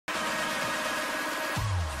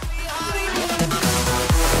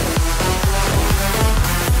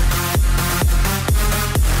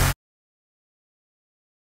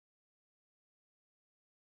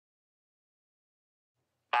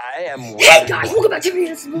I am Hey guys, welcome back to me.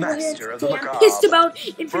 This is Master of the Today I'm Macabre. pissed about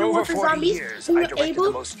For Infinite over Warfare 40 Zombies years, being I directed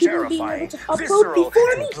the most people being able terrifying, to upload visceral,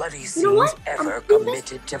 before and me. bloody You know scenes what? ever I'm doing this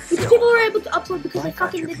committed to because film. people were able to upload because My they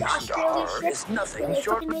fucking did the contribution to Australia horror shit. is nothing They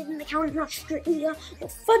short fucking made an account in Australia.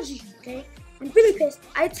 Well, fudgy, okay? I'm really pissed.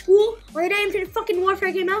 I had school on the day Infinite fucking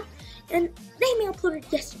Warfare came out, and they may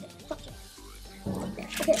uploaded yesterday. Fuck it.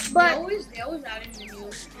 Okay, but They always add in the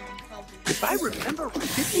news. If I remember right,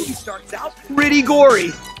 this movie starts out pretty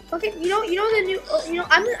gory. fucking, you know the new,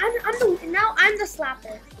 I'm the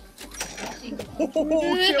slapper. Oh,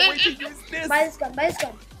 can't wait to use this. Buy this gun. Buy this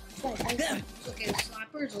gun. Buy this gun. Okay, the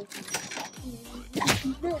slappers open.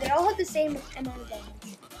 No, they all have the same amount of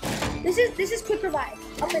damage. This is quick revive.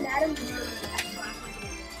 Up and Adams is quick revive.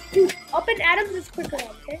 Dude, Up and Adams is quick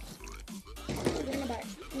revive, okay? We're gonna buy it.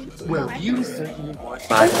 Well, you certainly want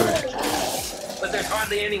my permission. But there's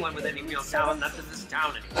hardly anyone with any real talent left in this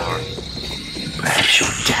town anymore. Perhaps your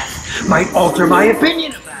death might alter my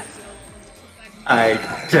opinion of that. I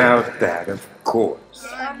doubt that, of course.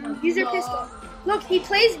 Use your pistol. Look, he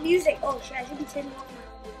plays music. Oh shit, I should be turning off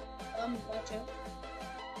my Gotcha.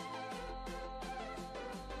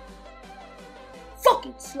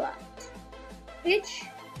 fucking slapped. Bitch.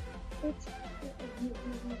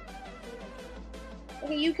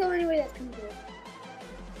 Okay, you kill anybody that's coming through.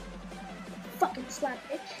 Fucking slap,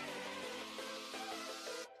 bitch.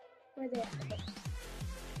 Where they at? Okay.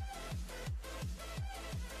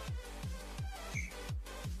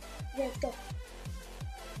 Yeah, let's go.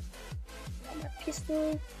 Got my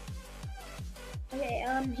pistol. Okay,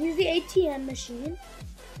 here's the ATM machine,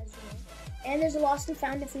 as you know. And there's a lost and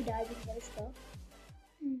found if we die, we can get our stuff.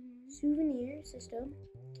 Souvenir system.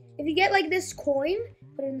 If you get like this coin,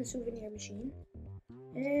 put it in the souvenir machine.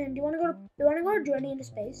 And do you wanna go to Journey into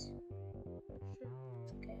Space?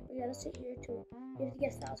 Okay, we gotta sit here too. We have to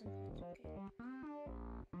get 1,000 points, okay.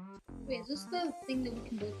 Wait, is this the thing that we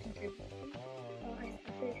can both contribute to? Oh, I'm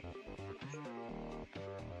pretty sure.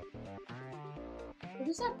 What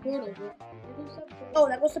is that portal? What is that portal? Oh,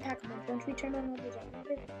 that goes to Pac-Man. Once we turn on all those up.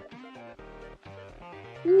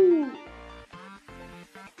 Ooh.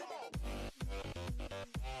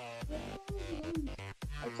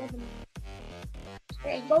 Let's open it.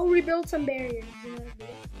 Okay, go rebuild some barriers. You know what to do.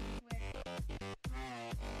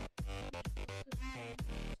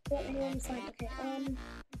 Let anyone find. Okay,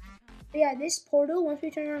 yeah, this portal, once we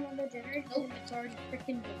turn on all the generators. Nope, it's already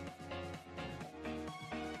freaking built.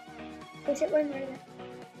 Push it when we're there.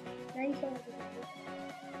 Now you kill everything.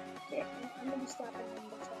 Okay, I'm gonna be slapping them.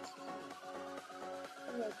 That's fast.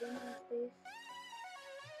 Okay, bring on space.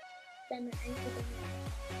 Then I need to bring it.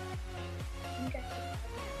 Okay.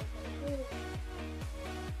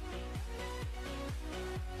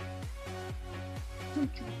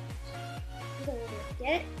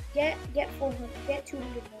 Get 400. Get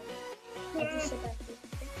 200 more. I'll just sit back here.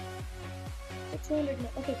 Okay? Get 200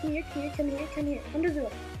 more. Okay, come here. Come to the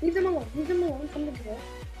door. Leave them alone. Come to the door.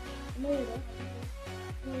 Come over there.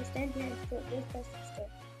 I'm gonna stand here and put this press the door.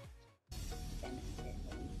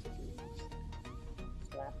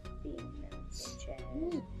 Slap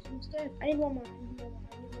beam. Instead. I need one more. Bam.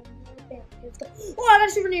 Okay, let's go. Oh, I got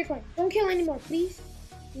a souvenir coin. Don't kill anymore, please.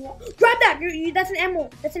 Grab that! That's an ammo.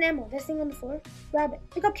 That's thing on the floor. Grab it.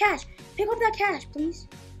 Pick up cash. Pick up that cash, please.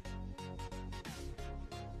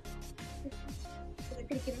 Should I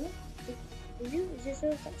pick it up? Did you? Is there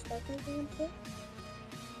some sparkling thing on the floor?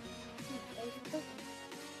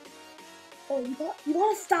 Oh, you got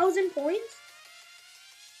 1,000 points?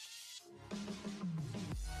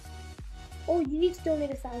 Oh, you need to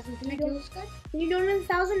donate 1,000. Can you kill this guy? Can you donate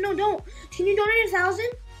 1,000? No, don't. Can you donate 1,000?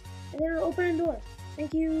 And then it'll open a door.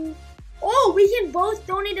 Thank you. Oh, we can both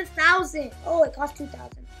donate 1,000. Oh, it costs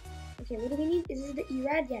 2,000. Okay, what do we need? Is this the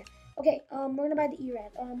E-Rad? Yeah. Okay, we're gonna buy the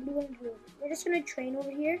E-Rad. What do we want to do? We're just gonna train over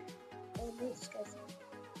here. Where's this guy's name?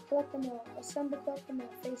 Collect them all. Assemble, collect them all.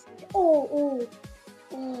 Face it. Oh,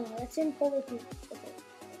 that's in Polar Peak. Okay.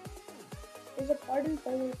 There's a part in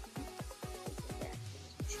Polar Peak.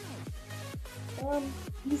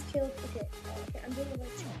 You've killed. Okay, I'm doing a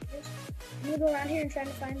bunch of challenges. I'm gonna go around here and try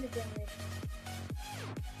to find the generator.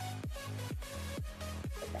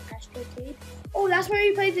 Like the astrocade. Oh, that's where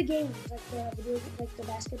you played the games, like the video, like the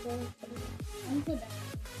basketball. I'm good at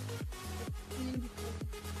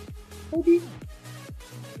Kobe.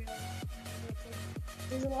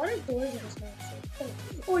 There's a lot of doors in this map. So.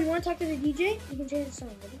 Oh, you want to talk to the DJ? You can change the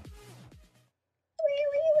song. Ready?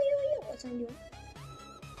 What song do you want?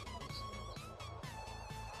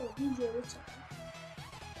 Oh, DJ, what's up?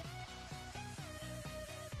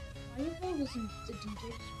 Why the hell wasn't the DJ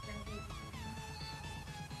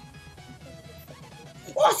just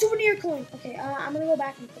Oh, souvenir coin. Okay, I'm gonna go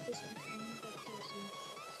back and put this in.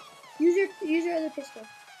 Use your other pistol.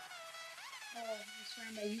 Oh, this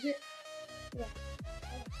time I use it. Yeah.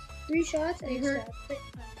 3 shots and They a hurt. stab.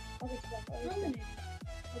 I'll get you back.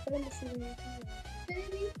 I'll put in the souvenir coin.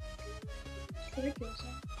 Baby. Should I kill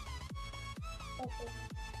some? Okay.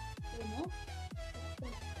 Or no?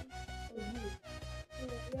 We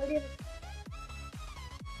already have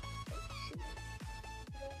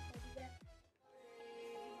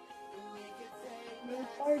a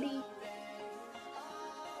party.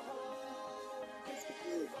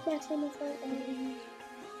 Maximum fun.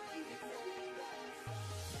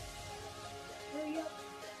 Hurry up.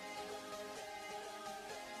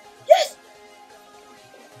 Yes!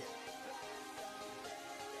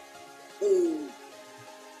 You're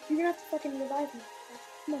gonna have to fucking revive me.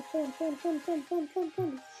 Come on, kill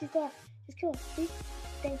him. She's got. Just kill him. See?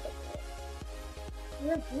 Thank you.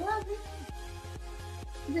 You're brother.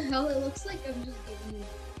 The hell? It looks like I'm just giving you.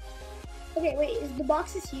 Okay, wait. Is the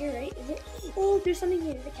box is here, right? Is it? Oh, there's something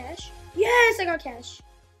here. Is it cash? Yes, I got cash.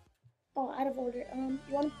 Oh, out of order. You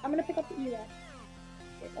want? I'm gonna pick up the E-Rat.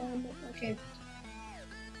 Okay.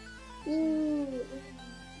 Ooh,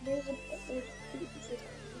 there's a pieces.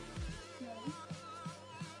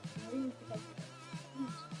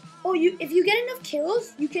 Oh, if you get enough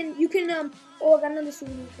kills, you can oh, I got another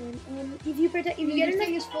souvenir coin. If you get enough,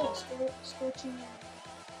 is full. Scorching.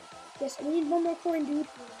 Yes, we need one more coin, dude.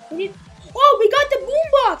 We need. Oh, we got the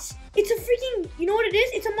boombox. It's a freaking. You know what it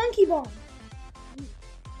is? It's a monkey bomb. You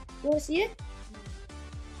wanna see it?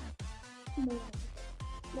 No.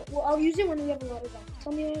 Well, I'll use it when we have a lot of zombies.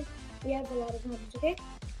 Tell me when we have a lot of zombies, okay?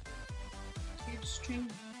 You're just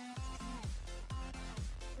training.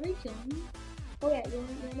 Are you killing me? Oh yeah, you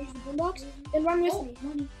wanna use the boombox? Then run with me.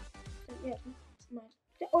 Money. Yeah, come on.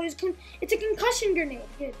 Oh, it's a concussion grenade.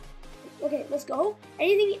 Good. Okay, let's go.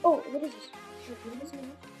 Anything? Oh, what is this?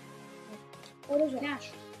 What is that?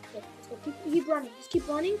 Cash. Okay, let's go. Keep running. Just keep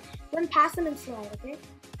running. Run past them and slide. Okay?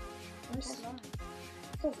 Where's the line?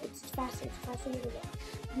 Because it's faster. It's faster way to go.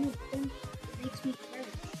 No, then it makes me crash.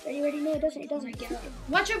 Ready? No, it doesn't. It doesn't. Get up.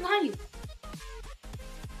 Watch out behind you.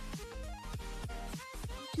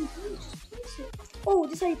 Dude, please, just place it. Oh,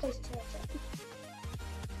 this is how you place it. Sorry.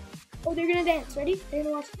 Oh, they're gonna dance. Ready? They're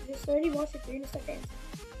gonna watch. Just already watch it. They're gonna start dancing.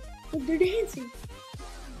 Look, they're dancing.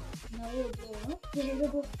 No, it'll blow up. Yeah, they'll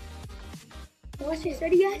go. Watch this.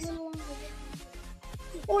 Ready, guys?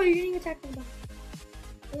 Oh, you're getting attacked from behind.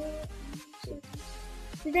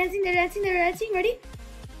 They're dancing. Ready?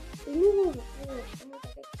 Move.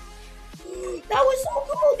 That was so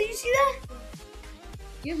cool. Did you see that?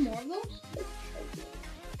 You have more of those?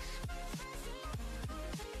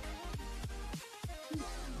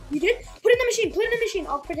 You did? Put it in the machine.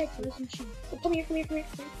 I'll protect you. This machine. Oh, come here. Come here. Put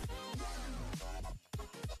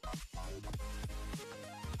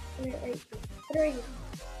it right here.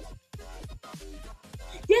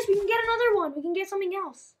 Yes, we can get another one. We can get something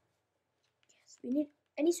else. Yes, we need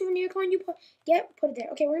any souvenir coin you put it there.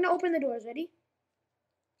 Okay, we're gonna open the doors. Ready?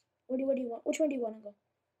 What do you want? Which one do you want to go?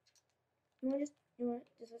 Let's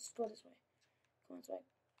go this way. Come on, Swag.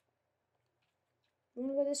 You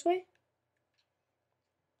wanna go this way?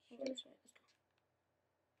 Go this way. Let's go.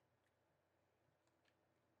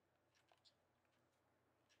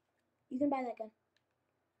 You can buy that gun.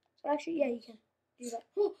 Or actually, yeah, you can do that.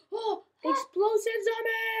 Oh! Explosive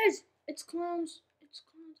zombies! It's clowns.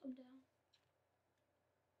 I'm down.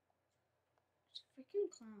 It's freaking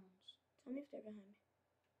clowns. Tell me if they're behind me.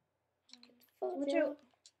 Watch out.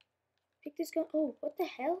 Pick this gun. Oh, what the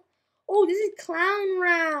hell? Oh, this is clown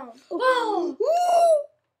round. Oh!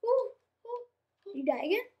 You die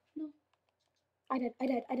again? No. I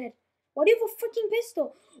died. Why do you have a freaking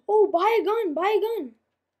pistol? Oh, buy a gun. Buy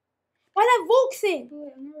that Volk thing.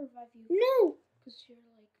 Wait, I'm gonna revive you. No. Because you're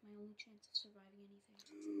like my only chance of surviving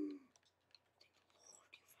anything.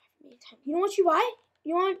 You know what you buy?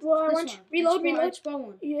 You want reload. Spawn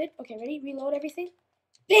one. You did? Okay, ready? Reload everything.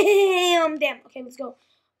 Bam! Damn. Okay, let's go.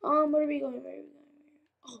 Where are we going?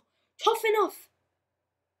 Oh, tough enough.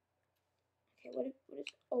 Okay, what is?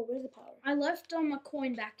 Oh, where's the power? I left a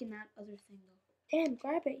coin back in that other thing though. Damn,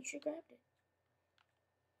 grab it. You should grab it.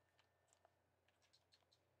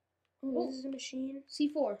 Oh, this is a machine.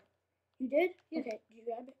 C4. You did? Yeah. Okay, did you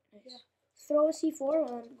grab it? Nice. Yeah. Throw a C4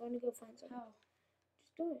 while I'm going to go find something. How?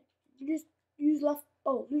 Just do it. You just use left.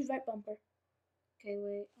 Oh, lose right bumper. Okay,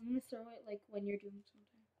 wait. I'm gonna throw it like when you're doing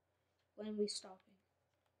something. When we stopping.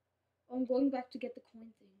 Oh, I'm going back to get the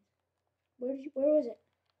coin thing. Where was it?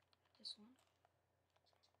 This one.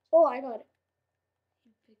 Oh, I got it.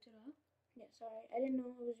 You picked it up? Yeah, sorry. I didn't know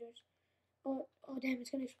it was yours. Oh damn, it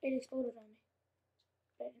exploded on me.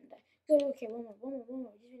 But I didn't die. Good, okay, one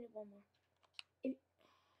more. Just need one more. If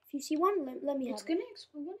you see one, let me have It's it. gonna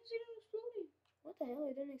explode. When is it exploding? What the hell?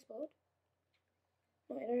 It didn't explode?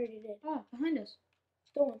 No, it already did. Ah, behind us.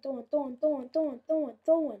 Throw one. What do you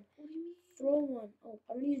mean? Throw one. Oh,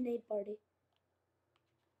 I'm gonna use nade party.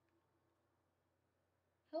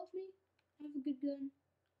 Help me. I have a good gun.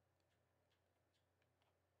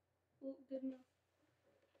 Well, good enough.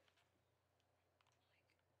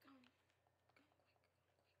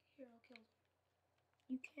 Here, I'll kill them.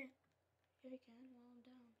 You can't. Yeah, I can while I'm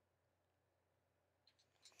down.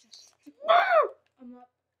 Just, No! I'm up.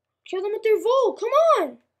 Kill them with their Volt. Come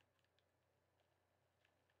on.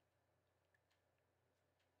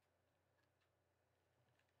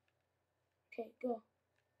 Okay, go.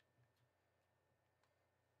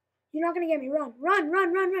 You're not gonna get me. Run.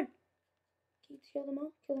 Okay, kill them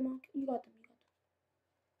all. You got them.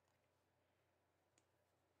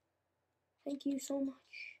 Thank you so much.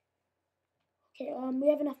 Okay, we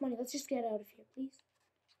have enough money. Let's just get out of here, please.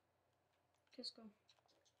 Just go.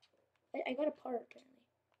 I got a part apparently.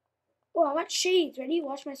 Oh, I got shades. Ready?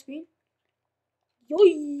 Watch my screen.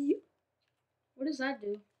 Yoy! What does that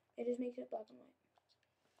do? It just makes it black and white.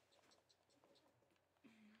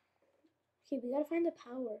 Okay, we gotta find the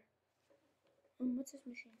power. What's this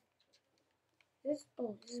machine? This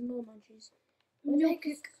is Moo Munchies. What the heck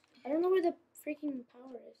is, I don't know where the freaking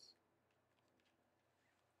power is.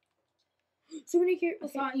 Souvenir here. I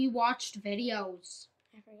Okay. thought you watched videos.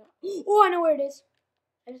 I forgot. Oh, I know where it is.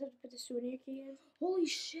 I just have to put the souvenir key in. Holy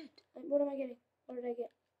shit. What am I getting? What did I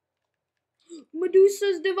get?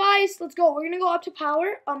 Medusa's device. Let's go. We're gonna go up to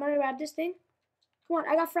power. I'm gonna grab this thing. Come on,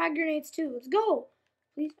 I got frag grenades too. Let's go.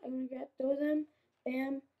 Please, I'm gonna throw them.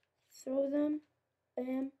 Bam. Throw them.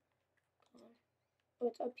 Bam. Come on. Oh,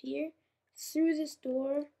 it's up here. Through this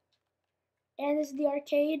door. And this is the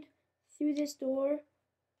arcade. Through this door.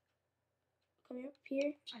 Come here, up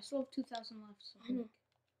here. I still have 2,000 left. So I know.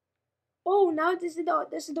 Oh, now this is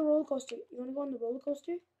the roller coaster. You wanna go on the roller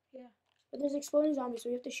coaster? Yeah. But there's exploding zombies, so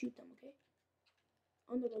we have to shoot them, okay?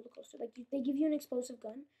 On the roller coaster. Like, they give you an explosive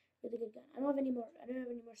gun. Really good gun. I don't have any more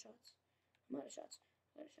shots. I'm out of shots.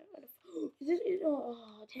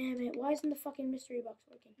 Oh, damn it. Why isn't the fucking mystery box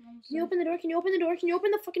working? Can you open the door? Can you open the door? Can you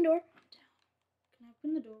open the fucking door? Can I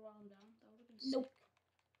open the door while I'm down? That would have been sick. Nope.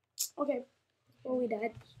 Okay. Well, we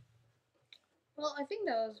died. Well, I think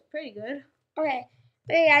that was pretty good. Okay.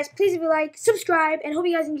 But hey, guys, please leave a like, subscribe, and hope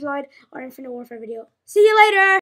you guys enjoyed our Infinite Warfare video. See you later!